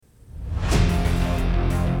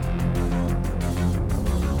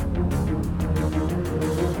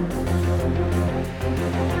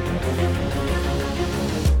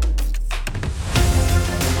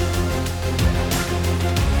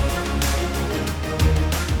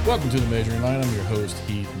Welcome to the Majoring Line. I'm your host,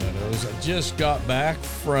 Heath Meadows. I just got back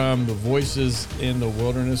from the Voices in the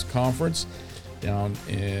Wilderness Conference down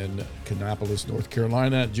in Kannapolis, North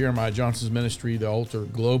Carolina, at Jeremiah Johnson's ministry, the Altar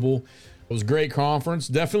Global. It was a great conference.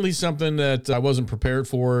 Definitely something that I wasn't prepared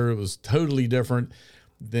for. It was totally different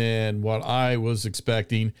than what I was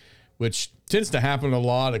expecting, which tends to happen a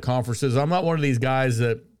lot at conferences. I'm not one of these guys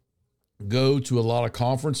that go to a lot of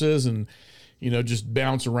conferences and, just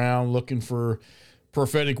bounce around looking for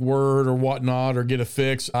prophetic word or whatnot or get a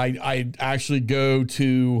fix. I actually go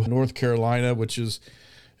to North Carolina,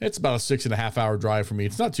 it's about a 6.5 hour drive for me.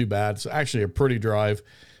 It's not too bad. It's actually a pretty drive.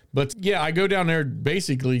 But yeah, I go down there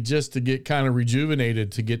basically just to get kind of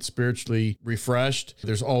rejuvenated, to get spiritually refreshed.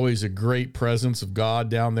 There's always a great presence of God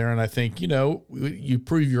down there. And I think, you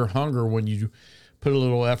prove your hunger when you put a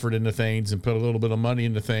little effort into things and put a little bit of money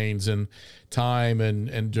into things and time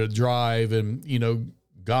and drive and,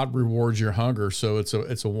 God rewards your hunger. So it's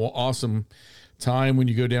an awesome time when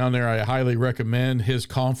you go down there. I highly recommend his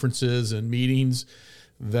conferences and meetings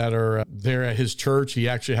that are there at his church. He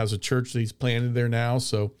actually has a church that he's planted there now.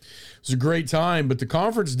 So it's a great time. But the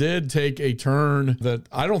conference did take a turn that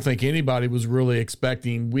I don't think anybody was really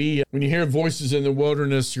expecting. When you hear Voices in the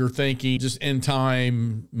Wilderness, you're thinking just end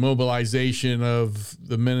time mobilization of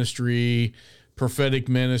the ministry, prophetic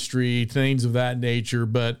ministry, things of that nature.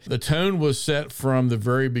 But the tone was set from the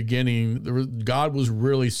very beginning. God was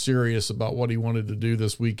really serious about what he wanted to do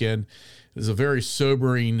this weekend. It was a very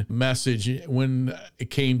sobering message when it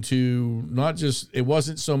came to it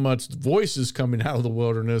wasn't so much voices coming out of the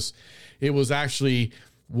wilderness. It was actually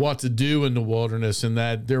what to do in the wilderness, and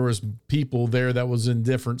that there was people there that was in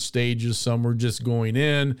different stages. Some were just going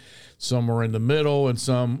in, some were in the middle, and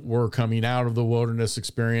some were coming out of the wilderness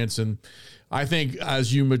experience. And I think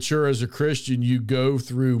as you mature as a Christian, you go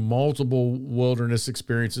through multiple wilderness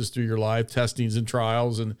experiences through your life, testings and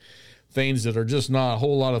trials and things that are just not a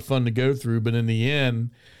whole lot of fun to go through. But in the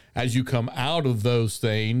end, as you come out of those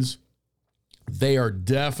things, they are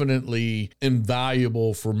definitely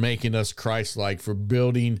invaluable for making us Christ-like, for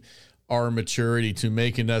building our maturity, to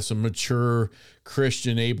making us a mature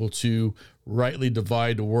Christian, able to rightly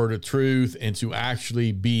divide the word of truth and to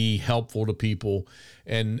actually be helpful to people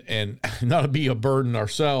and not to be a burden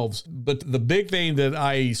ourselves. But the big thing that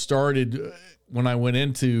I started when I went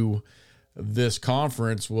into this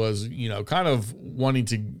conference was, kind of wanting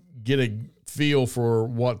to get a feel for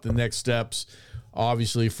what the next steps,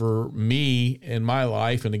 obviously, for me in my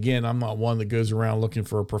life. And again, I'm not one that goes around looking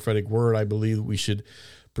for a prophetic word. I believe that we should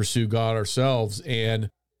pursue God ourselves. And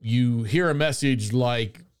you hear a message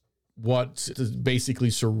like what to basically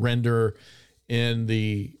surrender in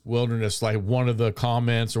the wilderness, like one of the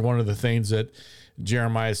comments or one of the things that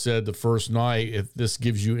Jeremiah said the first night, if this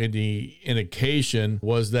gives you any indication,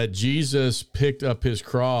 was that Jesus picked up his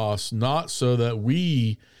cross, not so that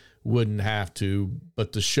we wouldn't have to,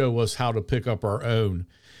 but to show us how to pick up our own.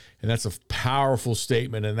 And that's a powerful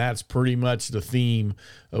statement. And that's pretty much the theme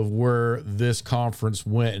of where this conference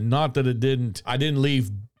went. And not that I didn't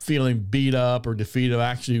leave feeling beat up or defeated. I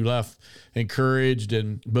actually left encouraged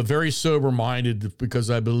but very sober-minded, because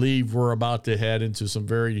I believe we're about to head into some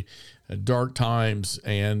very dark times,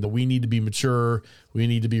 and we need to be mature. We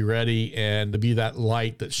need to be ready and to be that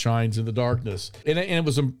light that shines in the darkness. And it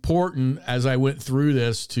was important as I went through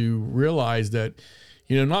this to realize that,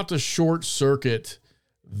 not to short circuit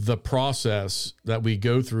the process that we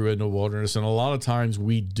go through in the wilderness. And a lot of times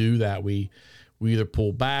we do that. We either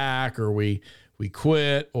pull back or we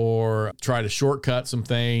quit or try to shortcut some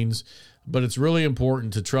things. But it's really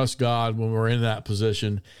important to trust God when we're in that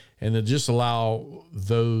position, and to just allow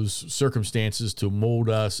those circumstances to mold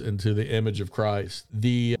us into the image of Christ.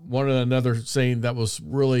 Another saying that was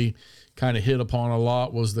really kind of hit upon a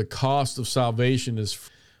lot was the cost of salvation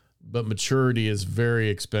but maturity is very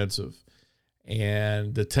expensive.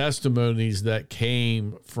 And the testimonies that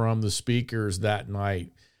came from the speakers that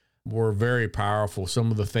night were very powerful.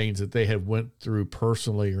 Some of the things that they had went through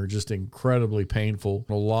personally are just incredibly painful.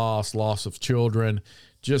 The loss of children,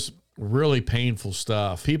 just really painful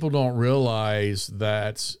stuff. People don't realize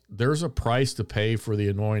that there's a price to pay for the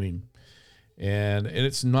anointing. And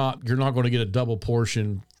you're not going to get a double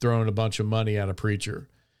portion throwing a bunch of money at a preacher.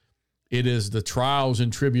 It is the trials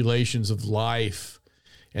and tribulations of life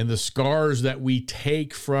and the scars that we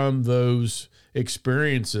take from those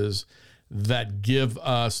experiences that give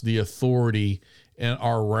us the authority in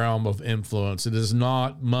our realm of influence. It is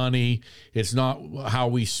not money. It's not how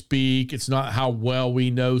we speak. It's not how well we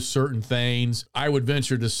know certain things. I would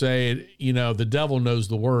venture to say, the devil knows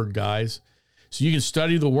the word, guys. So you can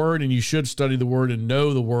study the word, and you should study the word and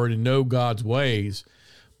know the word and know God's ways.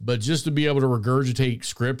 But just to be able to regurgitate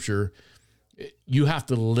scripture, you have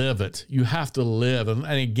to live it. You have to live. And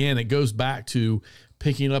again, it goes back to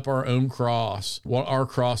picking up our own cross, what our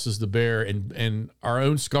cross is to bear, and our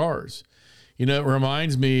own scars. You know, it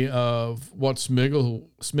reminds me of what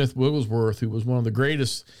Smith Wigglesworth, who was one of the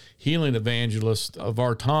greatest healing evangelists of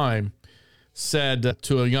our time, said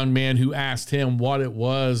to a young man who asked him what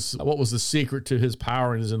was the secret to his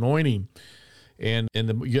power and his anointing. And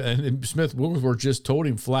Smith Wigglesworth just told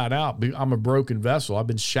him flat out, I'm a broken vessel. I've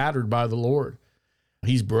been shattered by the Lord.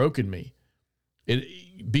 He's broken me.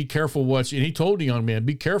 Be careful and he told the young man,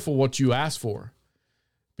 be careful what you ask for.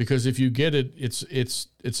 Because if you get it,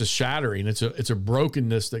 it's a shattering. It's a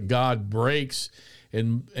brokenness that God breaks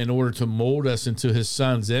in order to mold us into his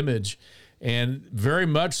son's image. And very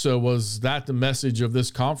much so was that the message of this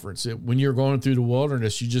conference. When you're going through the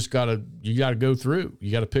wilderness, you gotta go through.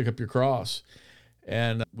 You got to pick up your cross.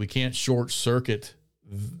 And we can't short circuit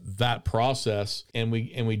that process. And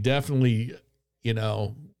we definitely,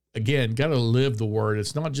 again, got to live the word.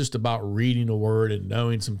 It's not just about reading the word and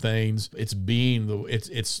knowing some things. It's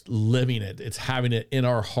it's living it. It's having it in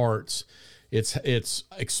our hearts. It's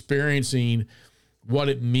experiencing what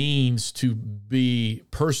it means to be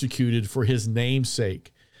persecuted for his name's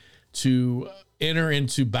sake, to enter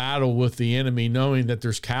into battle with the enemy, knowing that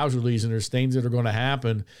there's casualties and there's things that are going to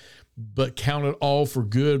happen, but count it all for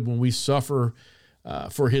good when we suffer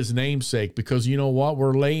for his name's sake, because you know what?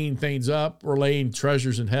 We're laying things up. We're laying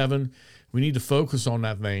treasures in heaven. We need to focus on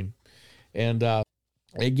that thing. And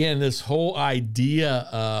again, this whole idea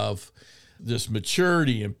of this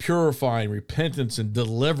maturity and purifying, repentance and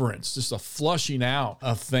deliverance, just a flushing out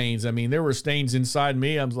of things. I mean, there were stains inside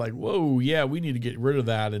me. I was like, whoa, yeah, we need to get rid of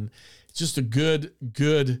that. And it's just a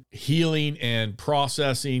good healing and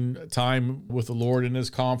processing time with the Lord in this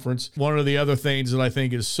conference. One of the other things that I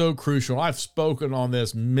think is so crucial, I've spoken on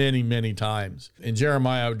this many, many times, and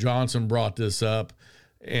Jeremiah Johnson brought this up,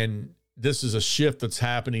 and this is a shift that's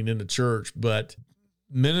happening in the church, but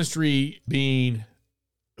ministry being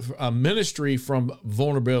a ministry from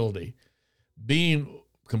vulnerability, being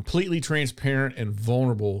completely transparent and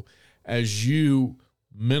vulnerable as you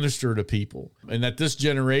minister to people. And that this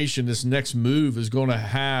generation, this next move is going to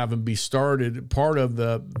have and be started. Part of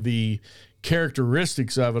the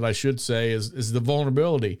characteristics of it, I should say, is the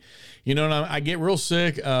vulnerability. And I get real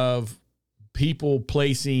sick of people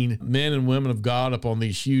placing men and women of God up on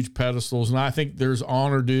these huge pedestals. And I think there's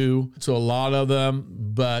honor due to a lot of them,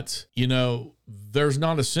 but there's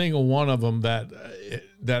not a single one of them that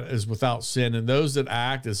is without sin. And those that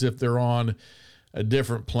act as if they're on a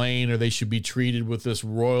different plane, or they should be treated with this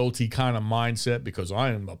royalty kind of mindset because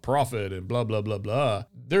I am a prophet and blah, blah, blah, blah.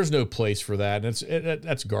 There's no place for that. And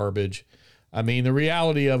that's garbage. I mean, the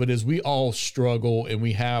reality of it is we all struggle and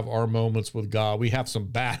we have our moments with God. We have some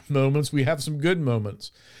bad moments. We have some good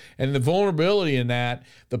moments. And the vulnerability in that,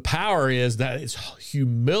 the power is that it's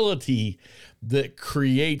humility that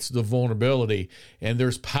creates the vulnerability. And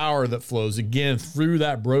there's power that flows, again, through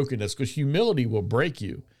that brokenness, because humility will break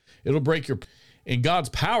you. It'll break and God's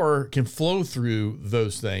power can flow through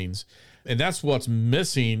those things. And that's what's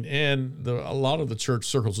missing in a lot of the church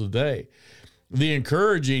circles today. Really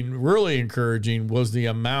encouraging was the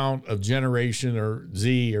amount of generation or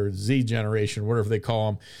Z generation, whatever they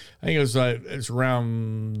call them. I think it's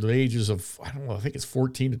around the ages of, I don't know, I think it's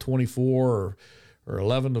 14 to 24 or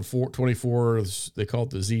 11 to 24. They call it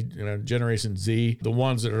the Z, Generation Z, the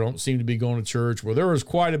ones that don't seem to be going to church. Well, there was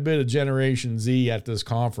quite a bit of Generation Z at this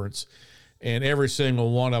conference, and every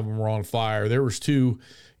single one of them were on fire. There was two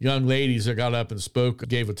young ladies that got up and spoke,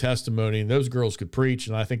 gave a testimony, and those girls could preach,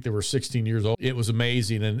 and I think they were 16 years old. It was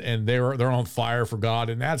amazing, and they're on fire for God,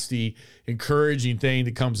 and that's the encouraging thing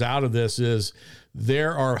that comes out of this is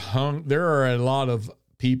there are a lot of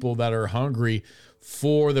people that are hungry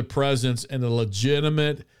for the presence and the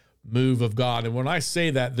legitimate move of God. And when I say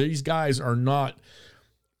that, these guys are not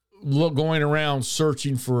going around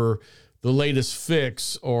searching for the latest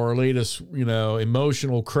fix or latest,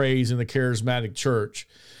 emotional craze in the charismatic church.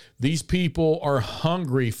 These people are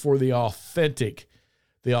hungry for the authentic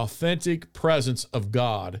presence of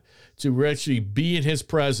God, to actually be in his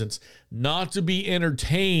presence, not to be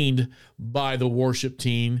entertained by the worship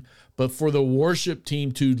team, but for the worship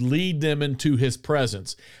team to lead them into his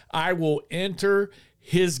presence. I will enter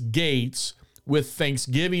his gates with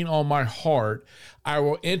thanksgiving on my heart. I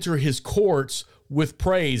will enter his courts with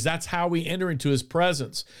praise. That's how we enter into his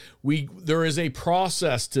presence. There is a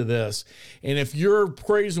process to this. And if your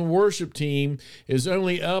praise and worship team is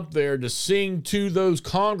only up there to sing to those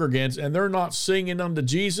congregants and they're not singing unto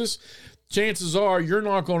Jesus, chances are you're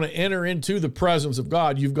not going to enter into the presence of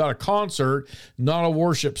God. You've got a concert, not a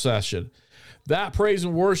worship session. That praise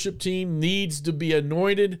and worship team needs to be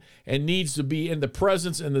anointed and needs to be in the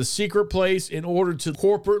presence in the secret place in order to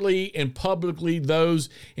corporately and publicly those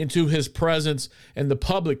into his presence in the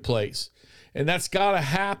public place. And that's got to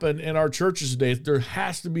happen in our churches today. There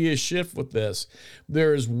has to be a shift with this.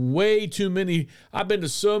 There is way too many. I've been to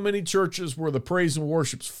so many churches where the praise and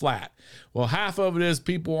worship's flat. Well, half of it is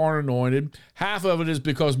people aren't anointed. Half of it is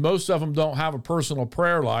because most of them don't have a personal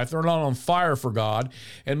prayer life. They're not on fire for God.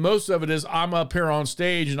 And most of it is I'm up here on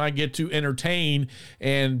stage and I get to entertain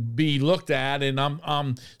and be looked at, and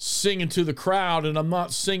I'm singing to the crowd, and I'm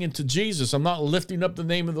not singing to Jesus. I'm not lifting up the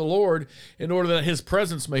name of the Lord in order that his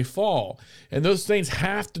presence may fall. And those things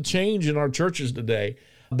have to change in our churches today.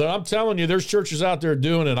 But I'm telling you, there's churches out there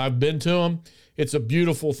doing it. I've been to them. It's a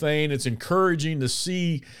beautiful thing. It's encouraging to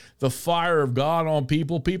see the fire of God on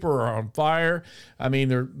people. People are on fire. I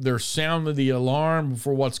mean, they're sounding the alarm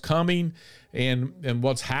for what's coming and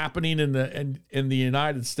what's happening in the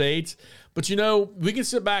United States. But you know, we can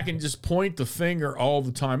sit back and just point the finger all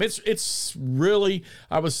the time. It's really,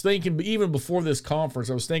 I was thinking, even before this conference,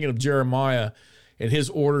 I was thinking of Jeremiah and his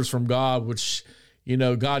orders from God, which, you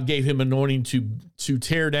know, God gave him anointing to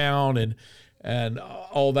tear down and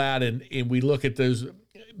all that. And we look at those,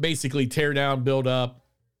 basically tear down, build up,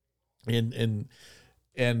 and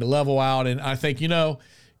level out. And I think, you know,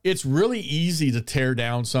 it's really easy to tear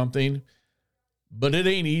down something, but it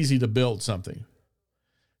ain't easy to build something.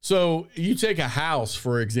 So you take a house,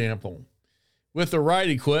 for example, with the right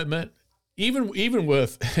equipment, even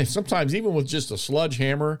with, sometimes even with just a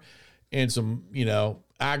sledgehammer and some, you know,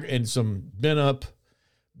 and some bent up,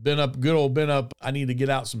 I need to get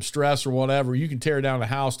out some stress or whatever. You can tear down a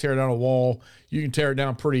house, tear down a wall. You can tear it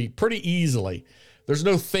down pretty easily. There's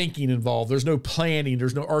no thinking involved. There's no planning.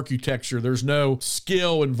 There's no architecture. There's no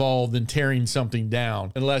skill involved in tearing something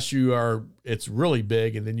down unless it's really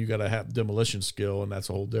big, and then you got to have demolition skill, and that's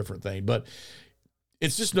a whole different thing. But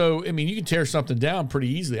it's just you can tear something down pretty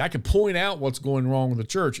easily. I can point out what's going wrong with the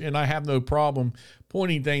church, and I have no problem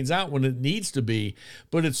pointing things out when it needs to be,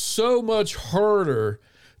 but it's so much harder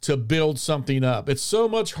to build something up. It's so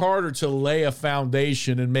much harder to lay a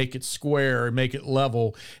foundation and make it square and make it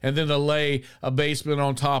level, and then to lay a basement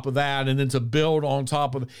on top of that, and then to build on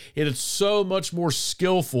top of it. It is so much more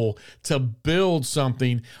skillful to build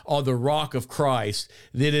something on the rock of Christ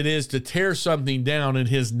than it is to tear something down in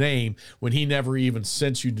his name when he never even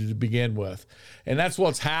sent you to begin with. And that's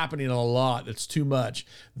what's happening a lot. It's too much.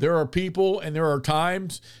 There are people and there are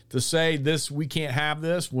times to say this, we can't have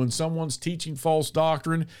this. When someone's teaching false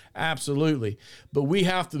doctrine, absolutely. But we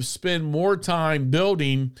have to spend more time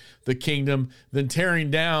building the kingdom than tearing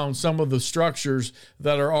down some of the structures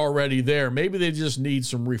that are already there. Maybe they just need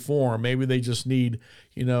some reform. Maybe they just need,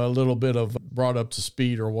 you know, a little bit of brought up to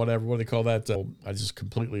speed or whatever. What do they call that? I just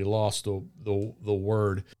completely lost the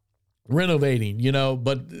word. Renovating, you know,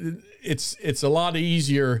 but it's a lot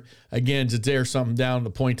easier, again, to tear something down, to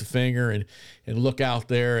point the finger and look out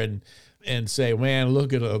there and say, man,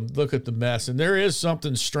 look at the mess. And there is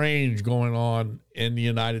something strange going on in the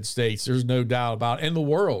United States. There's no doubt about it. In the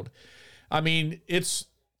world. I mean, it's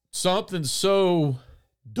something so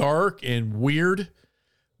dark and weird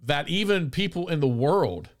that even people in the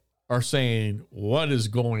world are saying, what is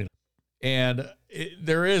going on? And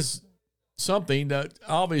there is something that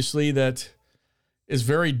obviously that is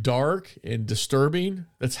very dark and disturbing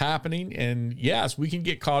that's happening. And yes, we can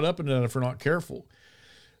get caught up in it if we're not careful.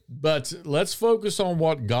 But let's focus on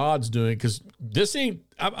what God's doing, because this ain't,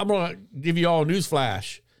 I'm going to give you all a news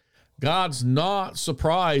flash. God's not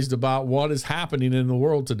surprised about what is happening in the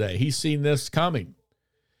world today. He's seen this coming.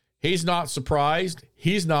 He's not surprised.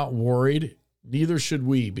 He's not worried. Neither should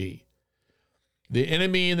we be. The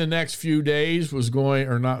enemy in the next few days was going,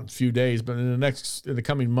 or not few days, but in the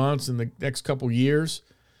coming months, in the next couple years,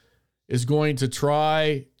 is going to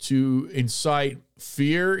try to incite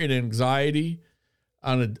fear and anxiety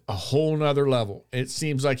on a whole nother level. It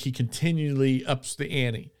seems like he continually ups the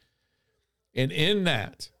ante. And in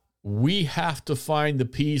that, we have to find the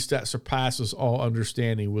peace that surpasses all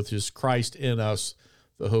understanding, which is Christ in us,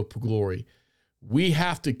 the hope of glory. We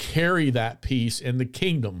have to carry that peace in the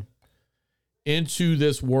kingdom into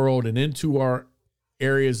this world and into our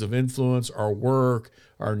areas of influence, our work,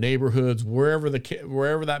 our neighborhoods, wherever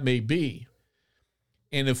that may be.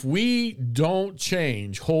 And if we don't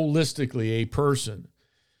change holistically a person,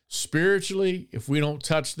 spiritually, if we don't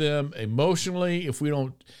touch them emotionally, if we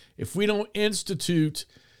don't institute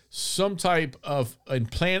some type of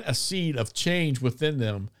and plant a seed of change within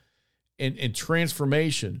them and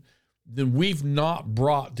transformation, then we've not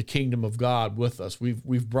brought the kingdom of God with us.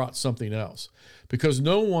 We've brought something else, because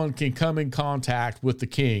no one can come in contact with the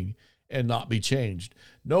king and not be changed.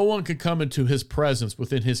 No one can come into his presence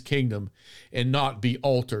within his kingdom and not be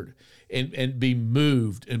altered and be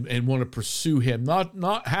moved and want to pursue him,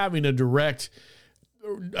 not having a direct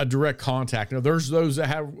contact. Now, there's those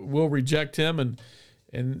that will reject him, and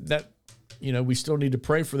that, we still need to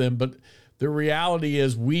pray for them. But the reality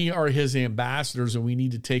is we are his ambassadors, and we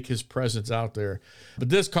need to take his presence out there. But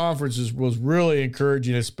this conference was really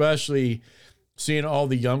encouraging, especially seeing all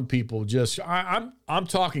the young people. I'm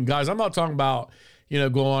talking, guys, I'm not talking about,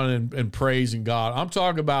 going and praising God. I'm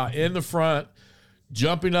talking about in the front,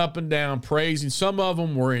 jumping up and down, praising. Some of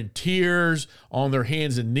them were in tears, on their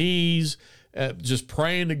hands and knees, just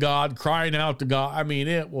praying to God, crying out to God. I mean,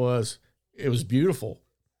 it was beautiful.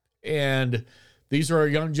 And these are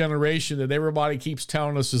a young generation that everybody keeps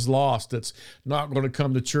telling us is lost, that's not going to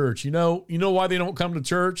come to church. You know why they don't come to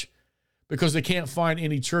church? Because they can't find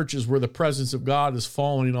any churches where the presence of God is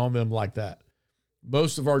falling on them like that.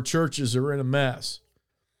 Most of our churches are in a mess,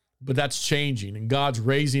 but that's changing, and God's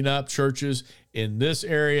raising up churches in this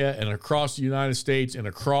area and across the United States and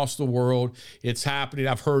across the world. It's happening.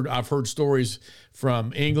 I've heard stories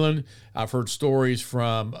from England. I've heard stories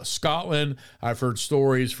from Scotland. I've heard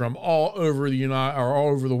stories from all over all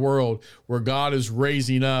over the world, where God is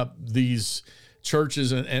raising up these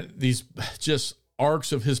churches and these just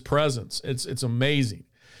arcs of his presence. It's amazing.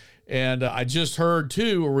 And I just heard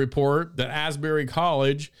too a report that Asbury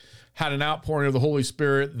College had an outpouring of the Holy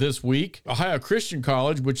Spirit this week. Ohio Christian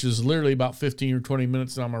College, which is literally about 15 or 20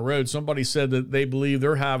 minutes down my road, somebody said that they believe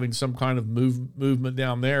they're having some kind of movement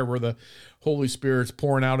down there where the Holy Spirit's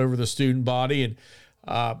pouring out over the student body. And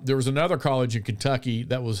there was another college in Kentucky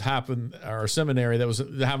that was or a seminary that was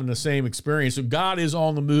having the same experience. So God is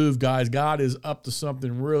on the move, guys. God is up to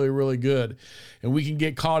something really, really good. And we can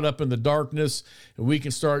get caught up in the darkness, and we can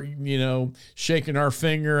start, shaking our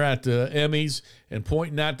finger at the Emmys and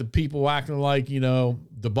pointing at the people acting like,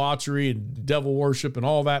 debauchery and devil worship and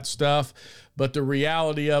all that stuff. But the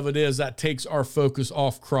reality of it is that takes our focus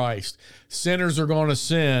off Christ. Sinners are going to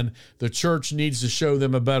sin. The church needs to show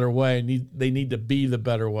them a better way. They need to be the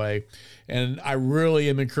better way. And I really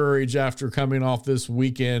am encouraged after coming off this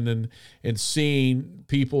weekend and seeing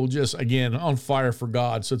people just, again, on fire for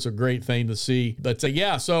God. So it's a great thing to see. But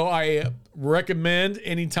so I recommend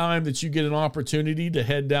anytime that you get an opportunity to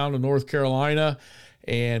head down to North Carolina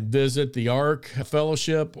and visit the Ark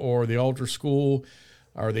Fellowship or the Altar School.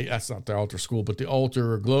 That's not the Altar School, but the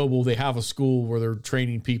Altar Global. They have a school where they're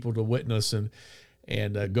training people to witness and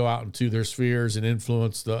go out into their spheres and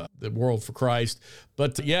influence the world for Christ.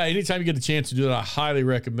 But anytime you get a chance to do that, I highly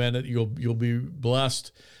recommend it. You'll be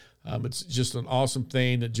blessed. It's just an awesome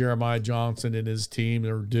thing that Jeremiah Johnson and his team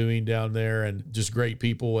are doing down there, and just great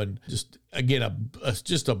people, and just, again,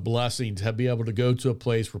 just a blessing to be able to go to a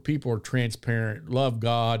place where people are transparent, love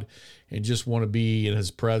God, and just want to be in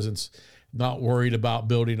his presence, not worried about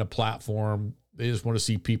building a platform. They just want to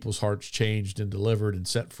see people's hearts changed and delivered and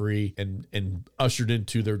set free and ushered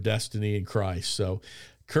into their destiny in Christ. So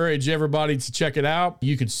encourage everybody to check it out.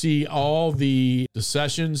 You can see all the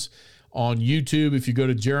sessions on YouTube if you go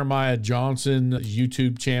to Jeremiah Johnson's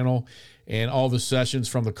YouTube channel, and all the sessions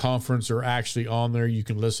from the conference are actually on there. You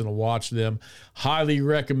can listen and watch them. Highly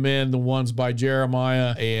recommend the ones by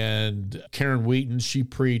Jeremiah and Karen Wheaton. She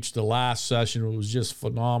preached the last session. It was just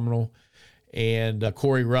phenomenal. And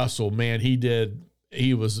Corey Russell, man, he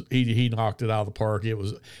knocked it out of the park.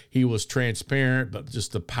 He was transparent, but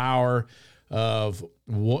just the power of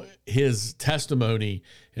his testimony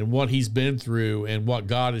and what he's been through and what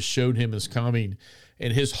God has showed him is coming,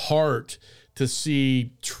 and his heart to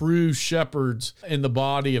see true shepherds in the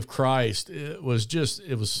body of Christ. It was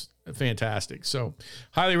fantastic. So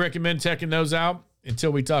highly recommend checking those out.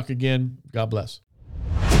 Until we talk again, God bless.